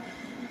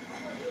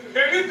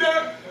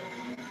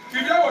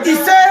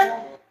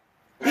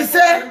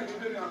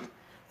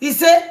 He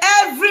said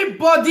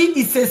everybody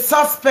is a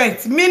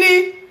suspect,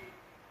 meaning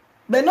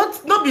but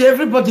not be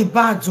everybody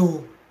bad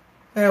oh.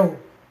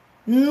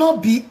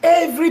 Not be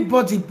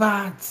everybody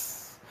bad.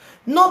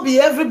 Not be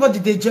everybody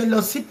the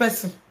jealousy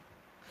person.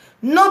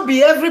 Not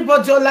be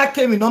everybody like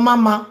him no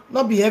mama.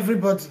 Not be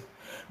everybody.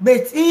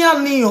 But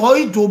in ni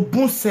hoi do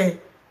bunse.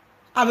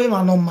 Ave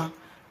manoma.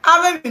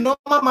 Ave mi no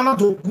mama na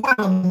do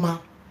guanoma.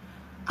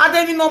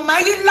 Ade mi no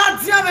mai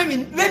latia ve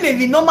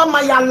mi no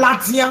mama ya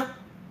latia.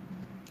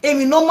 E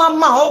mi no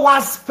mama o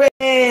was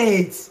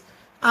spades.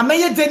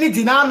 Ameye deni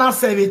dinana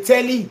se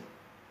tell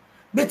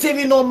but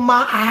mi no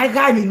ma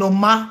aga mi no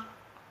ma.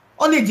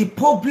 Only the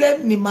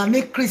problem ni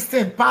many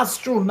Christian pass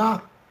through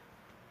now.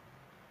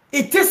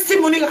 A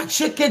testimony that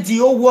shake the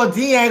whole world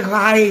in a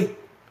guy.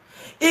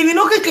 If you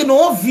know que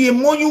no vie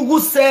mo you go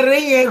sere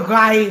in a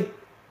guy.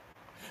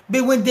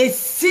 But when they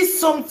see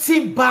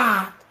something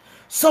bad,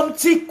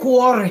 something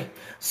quarrel,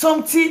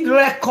 something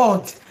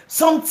record,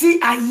 something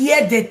I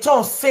hear the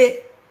talk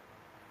say,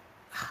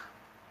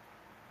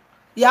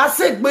 ya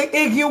say gbe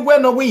egi we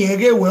no we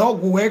yege we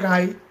ogu we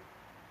guy.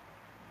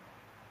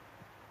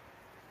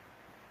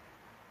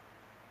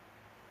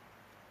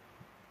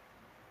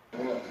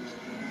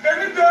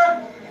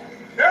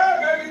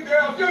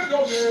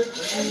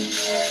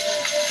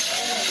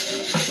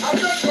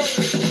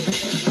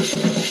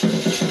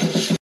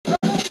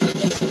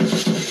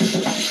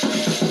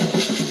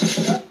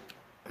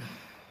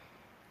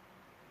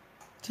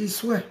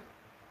 This way.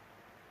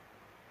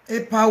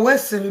 A power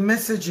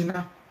message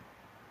now.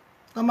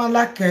 I'm a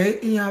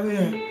lucky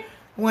in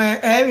when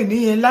every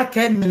day like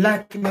me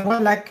like me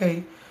one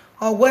lucky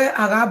or where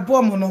I got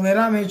bomb on over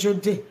a major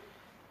day.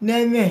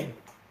 Name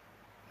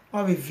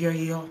or if you're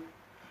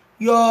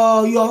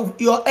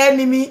your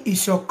enemy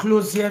is your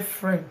closest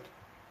friend.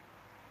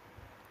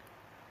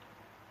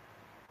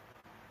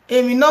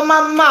 Emi no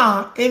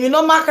mama, emi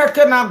no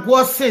makake na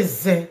gwo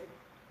seze.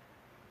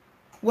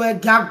 We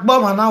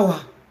gagbo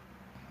manawa.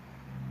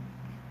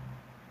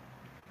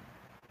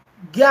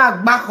 Gya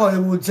gbako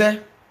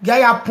ewuje, gya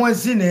ya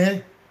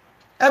poinzine.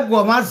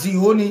 Egwo mazi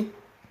oni.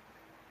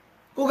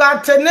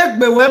 Uga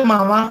tenegbe we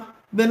mama,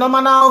 be no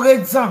mana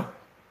orezan.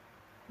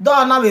 Do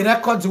na we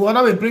record you,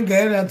 na we bring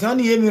area,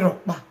 oni yemi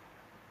rokpa.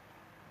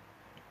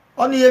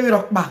 Oni yemi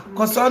rokpa,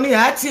 cause oni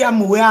ati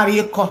amuwe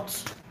ari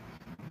court.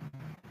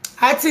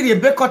 Ati ye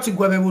bekot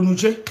gwebe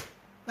wonuje.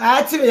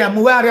 Ati ya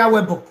muwari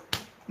awebo.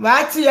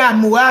 Ati ya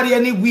muwari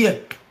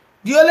anywhere.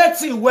 The only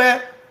thing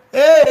where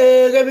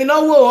we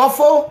no wo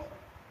ofo.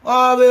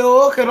 Oh we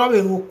okay no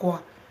we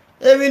okwa.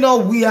 We no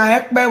we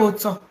are ekpe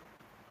woto.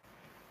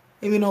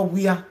 We no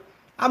we are.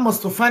 I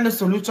must to find a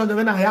solution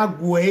when I have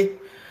go.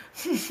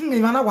 Me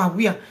mana wa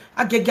we are.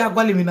 Agege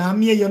agwale mi na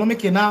amie yo no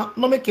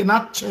make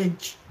na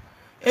change.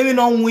 We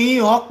no we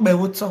okpe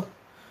woto.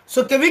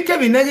 So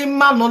kevi neri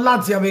man no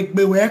lads ya be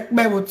we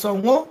ekpe woto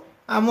wo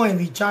amo e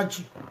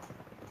recharge.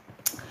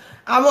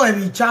 Amo e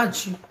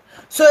recharge.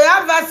 So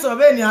ya verse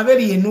obeni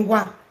aberi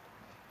enugwa.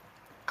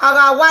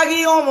 Aga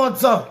wagi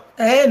omoto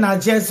na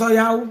jeso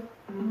yawo.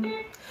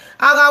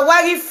 Aga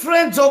wagi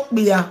friend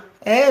okpia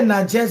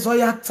na jeso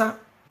yata.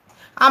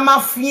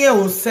 Ama fie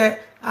o se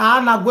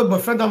na gwe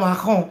boyfriend ma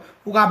khon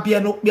uga bia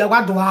no kpia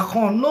gwa do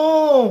akhon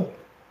no.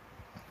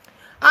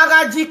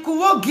 Aga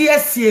jikuwo gi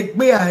esi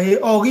egbe a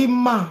ori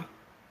ma.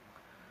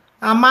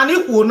 Amani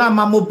kwona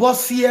mamo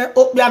bossie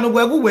okpia no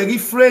gwegu wegi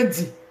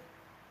friend.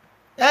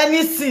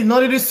 Anything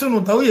no really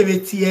sunu da uye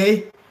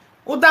betie.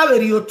 Uda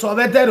weri oto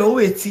bedere o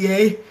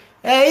wetie.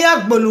 Ya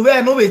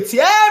gboluwe no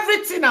wetie.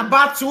 Everything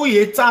about you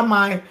ye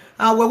tamai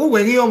and wegu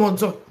wegi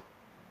omoto.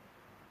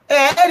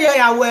 Area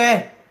ya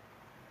we.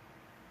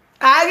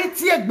 I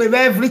tie egbe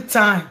every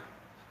time.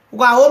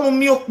 Uga onu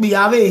mi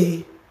okpia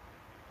we.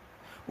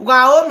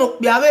 Uga onu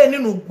okpia we ni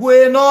no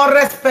gwe no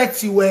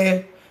respect you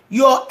we.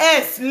 Your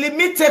S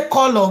limited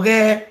color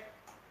ge.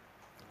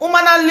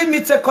 Umana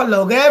limited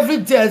color ge every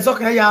day is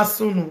okay ya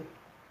sunu.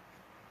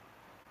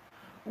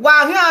 Wa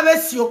hi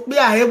avesi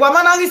okpia he wa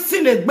mana ri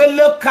sine gbe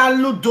local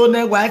ludo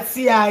ne wa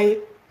ti ai.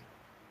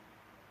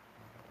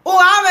 O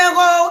ave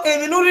go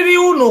emi nu riri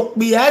unu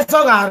okpia e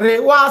so gare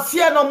wa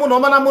sie no mu no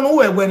mana mu nu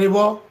wegwere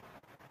bo.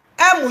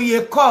 Emu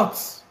ye court.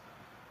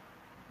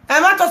 E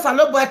ma to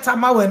salobo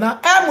etama we na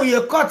emu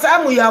ye court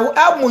emu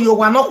yo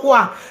wa no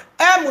kwa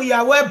emu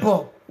ya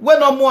webo. We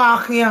no more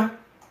ahia,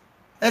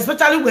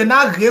 especially when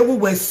I grew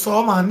with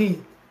so many.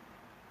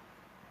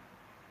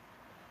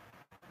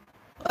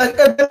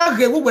 I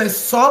grew with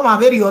so my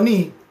very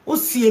only. Who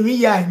see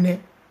me yane?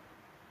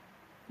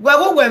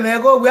 Well, when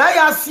I go, where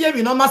I see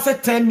me no mass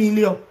 10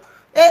 million.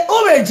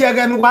 Over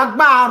Jagan, what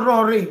bar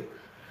rory.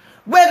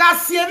 When I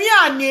see me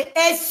ane,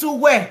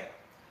 esuwe.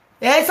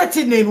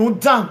 Esati ne no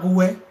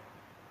dangwe.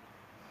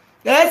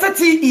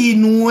 Esati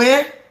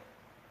inwe.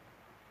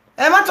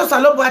 Ema to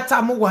salobo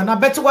atamu wana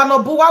betu wana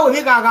buwa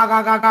we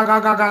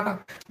ga.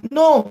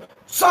 No,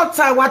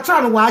 sometimes we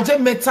try to waje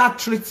metal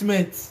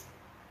treatment.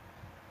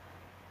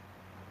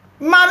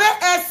 Mave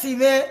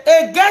esive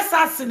e guess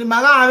asini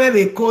maga ave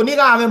be ko ni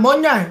ga ave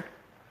monya.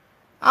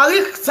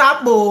 Ari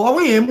sabo owo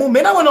yen mu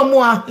me na wono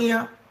mu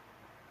ahia.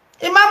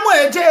 Ima mu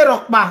eje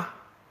rokpa.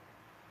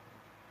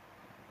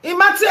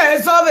 Ima ti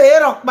e so be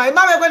rokpa.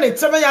 Ima me gbe le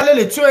teme ya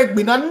le tu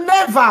egbi na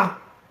never.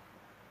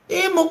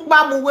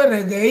 Imukpa mu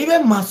werege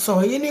ibe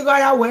maso ini ga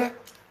ya we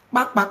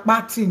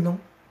pakpakpa ti no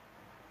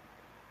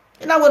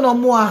ina we no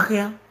mu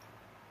ahia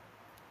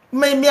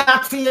me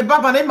ati e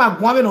baba na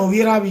magwa be no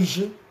wira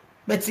bije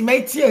but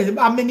me tie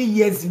how many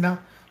years now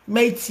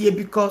me tie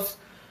because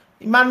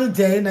imani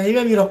de na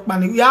ibe mi rokpa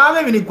ni ya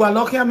me ni gwa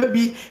lokia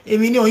maybe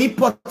emi ni o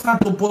important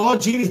to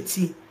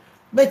bojiriti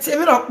but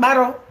emi rokpa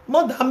ro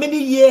more than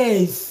many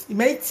years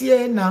me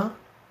tie na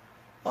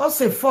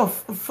also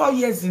 4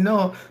 years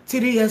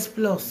 3 years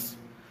plus.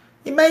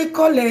 It may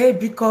call it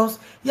because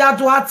ya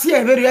do a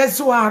tear very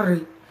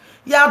eswari.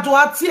 Ya do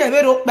a tear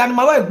very open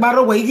my way,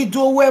 barrow way, you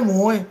do away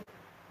more.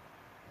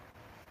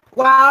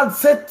 wa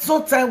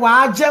sote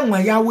wa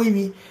ajenwe ya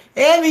weni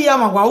eni ya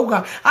magwa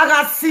uga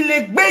aga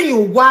sile gbeyin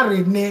ogware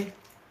ne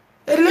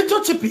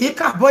relationship yi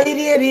ka bo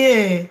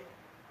iri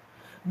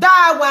da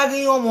wa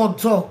ri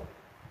omodo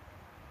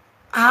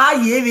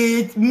aye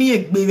be mi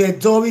egbere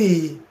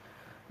dori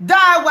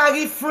da wa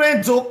ri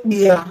friend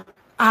okpia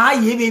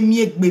aye be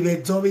mi egbere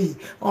dori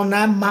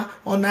ona ma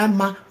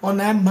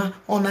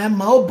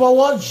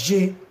obowo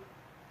je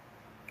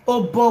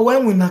obowo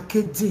enwe na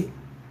kede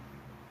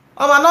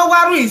ọma no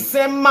waru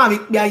ise mma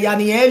bikpia ya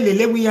ni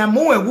elele wi ya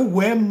mu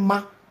egugwe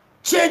mma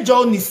change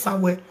on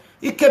isawe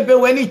ikebe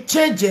we ni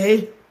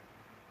change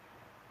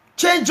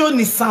on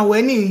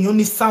isawe ni yo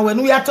ni sawe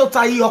nu ya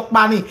tota yi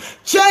opa ni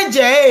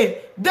change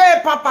de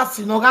papa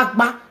si no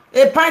gagba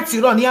e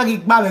party ro ni agi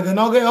gba we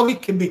no ge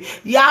kebe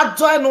ya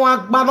do enu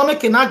agba no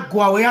make na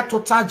go awe ya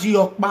tota ji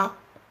opa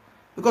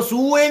because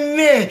we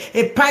ne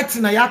e party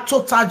na ya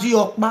tota ji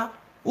opa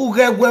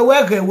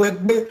ugegwe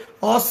gbe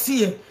o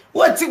sie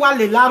what wa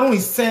le larun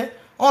ise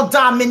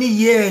under many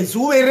years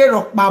we re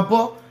rock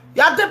babo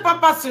ya de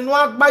papa sinu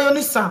agba yo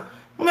nisan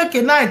mo make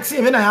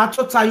 19 when I had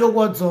to tell you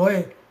what zo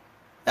e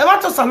ma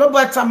to salobo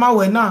etama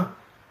we na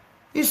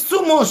it's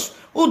too much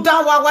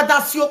uda wa da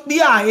si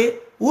opia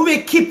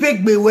we keep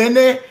egbe we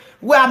ne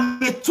we are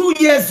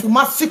 2 years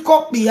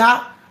masiko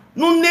pia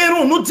no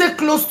neru no take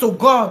close to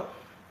God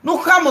no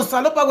come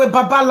salobo we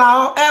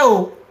babala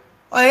o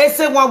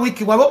say 1 week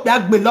we be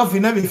agbe love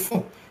in every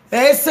phone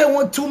say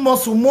 2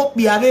 months mo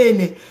pia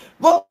re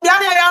bo bia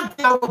na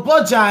ya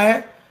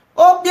boja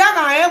o bia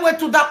na we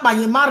to that by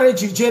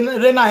marriage je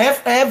na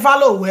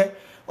valo we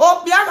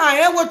o bia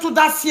na we to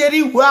that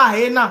seri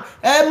we na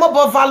mo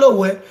bo valo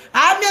we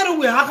a meru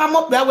we aka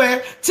mo bia we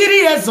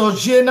 3 years o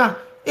je na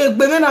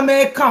egbe me na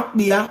me camp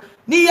bia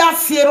ni ya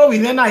siero we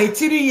na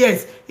 3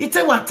 years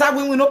ite wata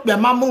we no bia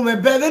mamu me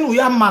be then we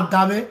ya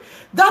madame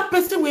that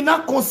person will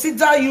not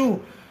consider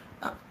you.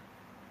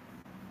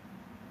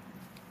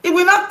 It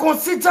will not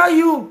consider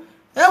you.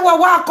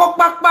 Wa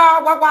kokpapa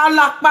wa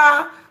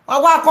lapa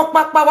wa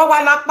kokpapa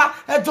wa lapa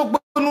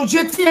ejogbonu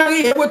je ti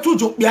ari ewe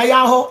tujo pia ya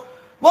ho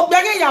wo pia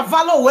ya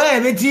valo we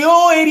me di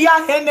o area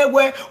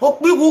enewe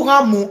opiwu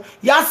hamu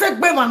ya se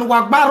gbe manu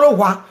wa gbaro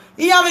wa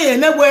iya me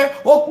enewe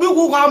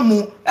opiwu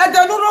hamu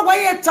edenuro we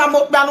ye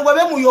tamo pia nu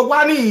we mu yo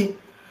wa ni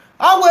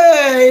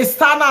awe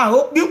stana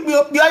opiwu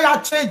ya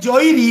change o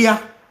area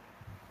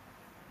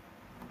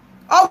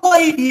obo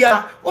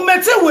idia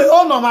umete we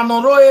ono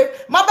manoroe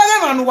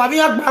mabage manu wa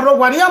bia gbaro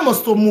wa ni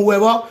amosto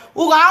muwewo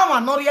uga awa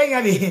nori enya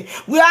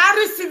we are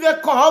receive a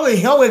call we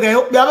here we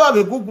go bia ba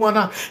be gugu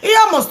na e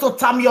amosto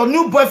tam your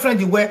new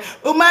boyfriend we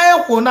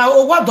umaye ko na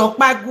o wado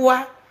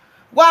pagua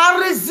wa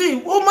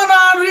receive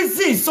umana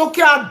receive so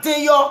ki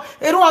ade yo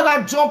eru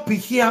aga jump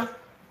here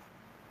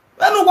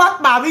enu wa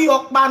pa bi yo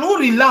pa no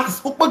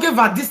relax upoke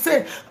va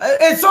dise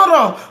e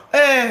soro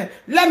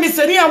let me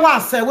say ni wa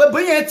se we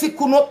boye ti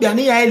kuno pia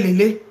ni ya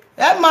elele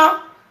Emma,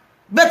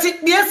 beti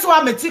bieso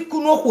ameti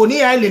kuno ko ni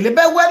ya lele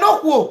be we no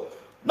ko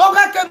no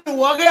ga ke nu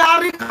wo ge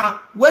arika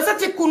we se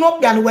ti kuno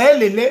bia ni we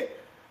lele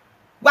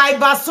wa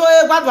ibaso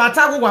e wa do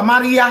atago wa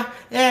Maria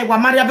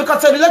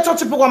because the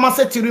relationship wa ma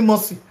se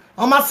tirimosi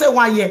o ma se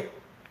 1 year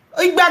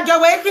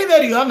igbajo we ki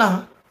veri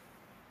ona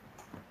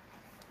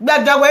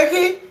gbajo we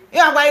ki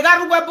ya wa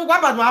igaru we bu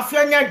wa ba do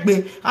afia nya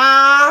gbe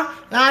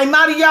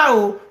Maria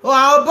o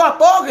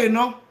bo ge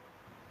no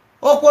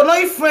oko no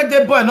ifre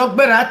de boy no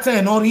gbera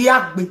 10 no ri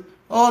agbe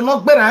o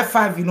no gbera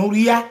 5 no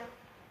ria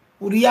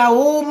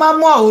o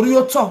mamo ori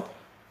o to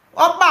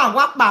o pa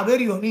wa pa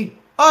veri oni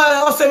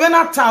o se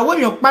na ta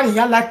we yan pa ni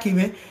ya like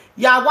me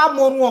ya wa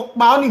morun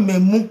opa oni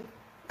memu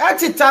e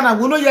ti ta na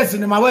wo no yes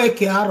ni ma wa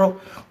eke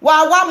aro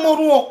wa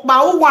morun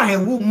opa o wa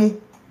ewu mu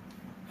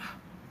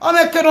o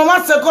me ke no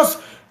ma se cause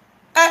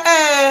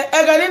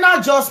Eganina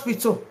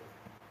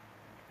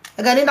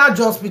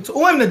hospital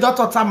when the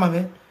doctor tama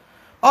me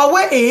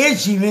owe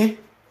eji me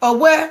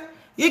owe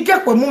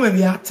ige pe mu me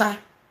bi ata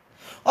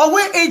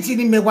owe eji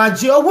ni me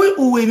waje owe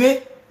uwe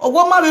me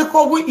owo ma be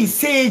ko owe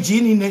ise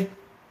eji ni ne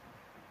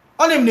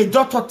oni me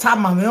doctor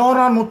tama me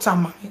ora no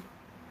tama me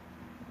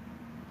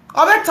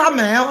owe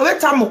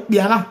tama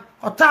okpia na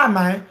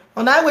otama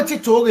ona we ti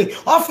toge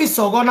office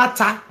ogo na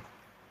ta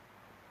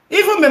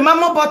even me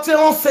mama bote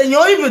on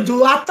senyo even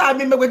do ata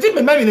me we di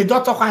me me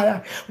doctor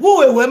kwaya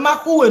we ma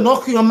ku we no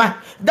ku ma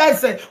that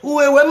say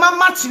we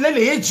ma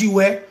chilele eji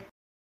we